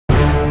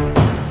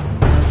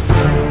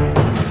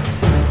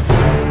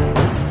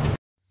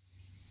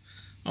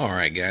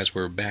Alright guys,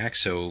 we're back.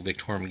 So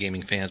Victorum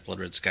Gaming fans, Blood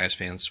Red Skies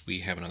fans,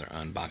 we have another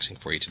unboxing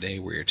for you today.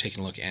 We're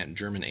taking a look at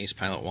German ace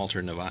pilot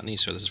Walter Nowotny.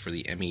 So this is for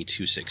the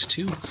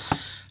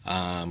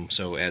ME-262.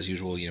 So as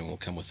usual, we'll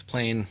come with the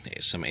plane,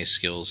 some ace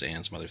skills,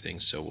 and some other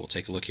things. So we'll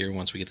take a look here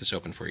once we get this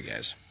open for you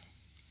guys.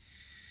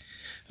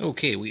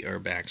 Okay, we are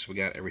back. So we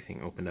got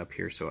everything opened up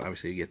here. So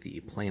obviously you get the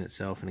plane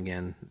itself, and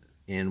again,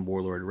 in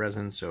Warlord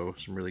resin, so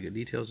some really good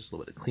details, just a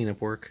little bit of cleanup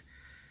work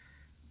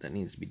that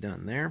needs to be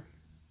done there.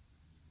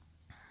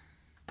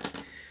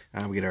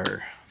 We get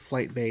our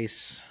flight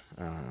base,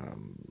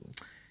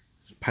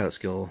 pilot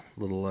skill,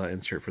 little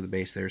insert for the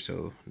base there,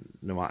 so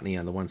Nowotny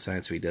on the one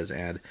side, so he does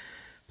add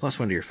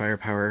 +1 to your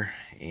firepower,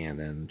 and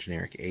then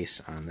generic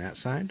ace on that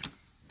side.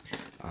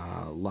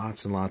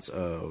 Lots and lots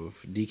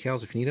of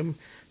decals if you need them.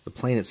 The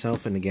plane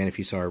itself, and again, if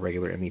you saw our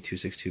regular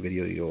ME-262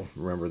 video, you'll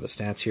remember the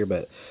stats here,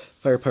 but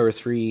firepower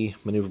 3,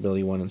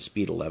 maneuverability 1, and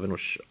speed 11,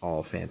 which are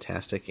all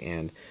fantastic,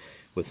 and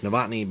with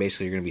Nowotny,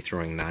 basically you're going to be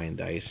throwing 9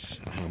 dice,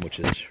 which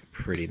is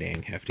pretty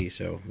dang hefty,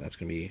 so that's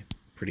going to be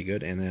pretty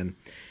good. And then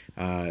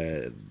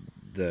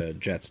the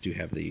Jets do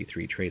have the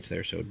 3 traits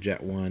there, so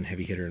Jet 1,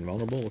 Heavy Hitter, and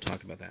Vulnerable. We'll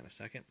talk about that in a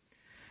second.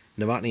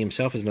 Nowotny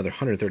himself is another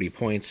 130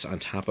 points on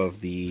top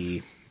of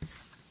the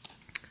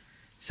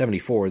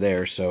 74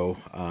 there, so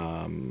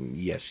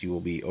yes, you will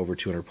be over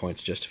 200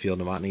 points just to field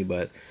Nowotny,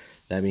 but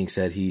that being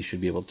said, he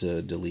should be able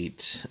to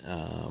delete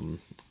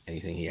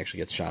anything he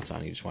actually gets shots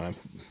on. You just want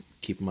to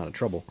keep him out of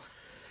trouble.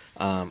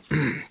 And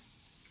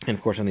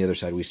of course on the other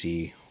side we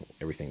see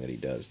everything that he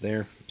does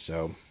there.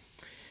 So,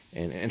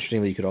 and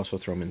interestingly, you could also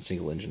throw him in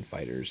single engine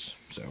fighters,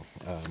 so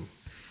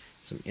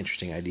some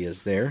interesting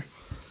ideas there.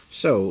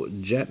 So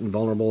Jet and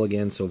Vulnerable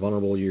again. So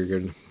Vulnerable, you're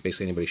good,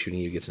 basically anybody shooting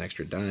you gets an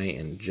extra die,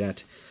 and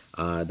Jet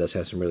does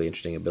have some really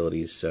interesting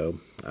abilities. So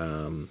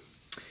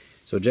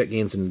so Jet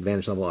gains an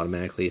advantage level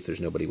automatically if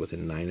there's nobody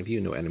within 9 of you,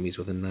 no enemies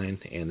within 9,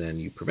 and then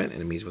you prevent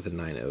enemies within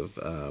 9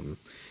 of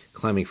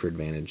climbing for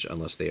advantage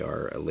unless they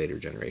are a later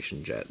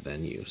generation Jet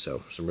than you.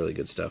 So some really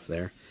good stuff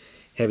there.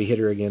 Heavy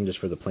Hitter again, just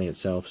for the plane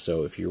itself.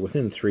 So if you're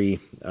within 3,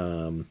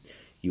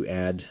 you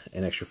add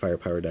an extra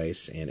firepower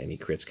dice, and any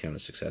crits count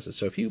as successes.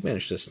 So if you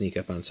manage to sneak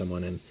up on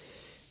someone and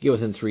get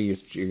within 3,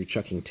 you're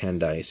chucking 10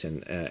 dice,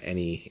 and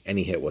any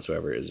hit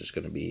whatsoever is just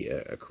going to be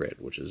a crit,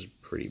 which is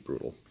pretty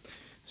brutal.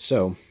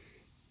 So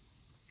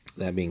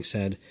that being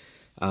said,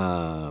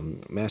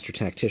 Master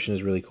Tactician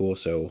is really cool.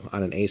 So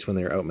on an ace, when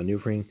they're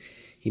outmaneuvering,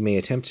 he may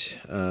attempt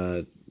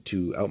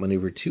to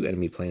outmaneuver 2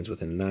 enemy planes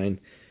within 9.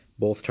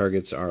 Both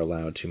targets are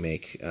allowed to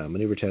make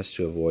maneuver tests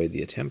to avoid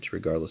the attempt,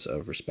 regardless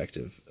of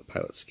respective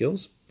pilot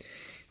skills.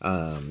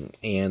 And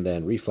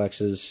then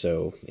reflexes,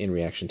 so in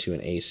reaction to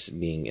an ace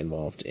being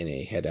involved in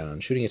a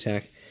head-on shooting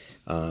attack,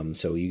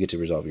 so you get to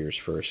resolve yours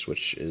first,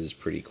 which is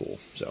pretty cool.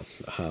 So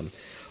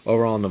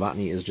overall,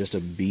 Nowotny is just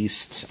a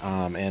beast,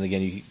 and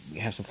again,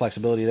 you have some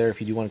flexibility there if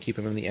you do want to keep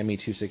him in the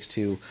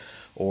ME-262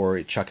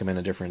 or chuck him in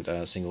a different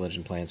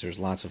single-engine planes. There's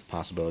lots of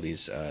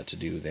possibilities to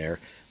do there,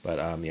 but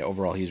yeah,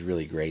 overall, he's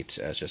really great.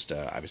 It's just,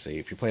 obviously,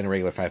 if you're playing a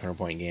regular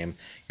 500-point game,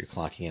 you're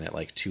clocking in at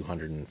like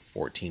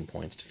 214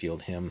 points to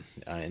field him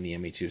in the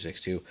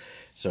ME-262,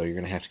 so you're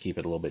going to have to keep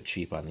it a little bit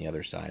cheap on the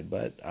other side,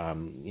 but,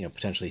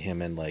 potentially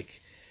him and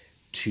like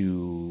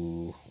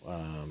two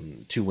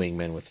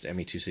wingmen with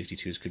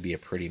ME-262s could be a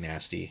pretty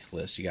nasty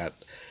list. You got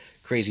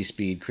crazy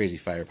speed, crazy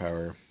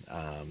firepower,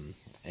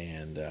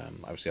 and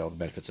obviously all the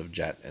benefits of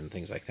Jet and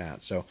things like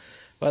that. So,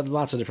 but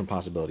lots of different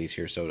possibilities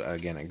here. So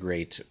again, a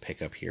great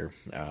pickup here,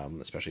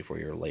 especially for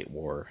your late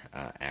war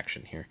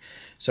action here.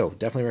 So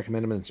definitely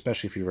recommend them, and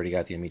especially if you've already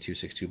got the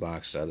ME-262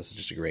 box. This is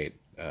just a great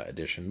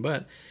addition.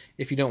 But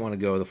if you don't want to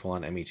go the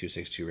full-on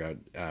ME-262 route,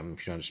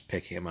 if you want to just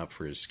pick him up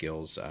for his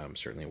skills,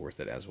 certainly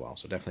worth it as well.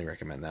 So definitely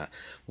recommend that.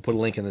 We'll put a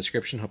link in the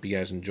description. Hope you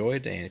guys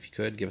enjoyed, and if you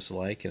could, give us a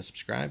like and a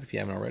subscribe if you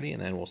haven't already,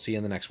 and then we'll see you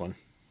in the next one.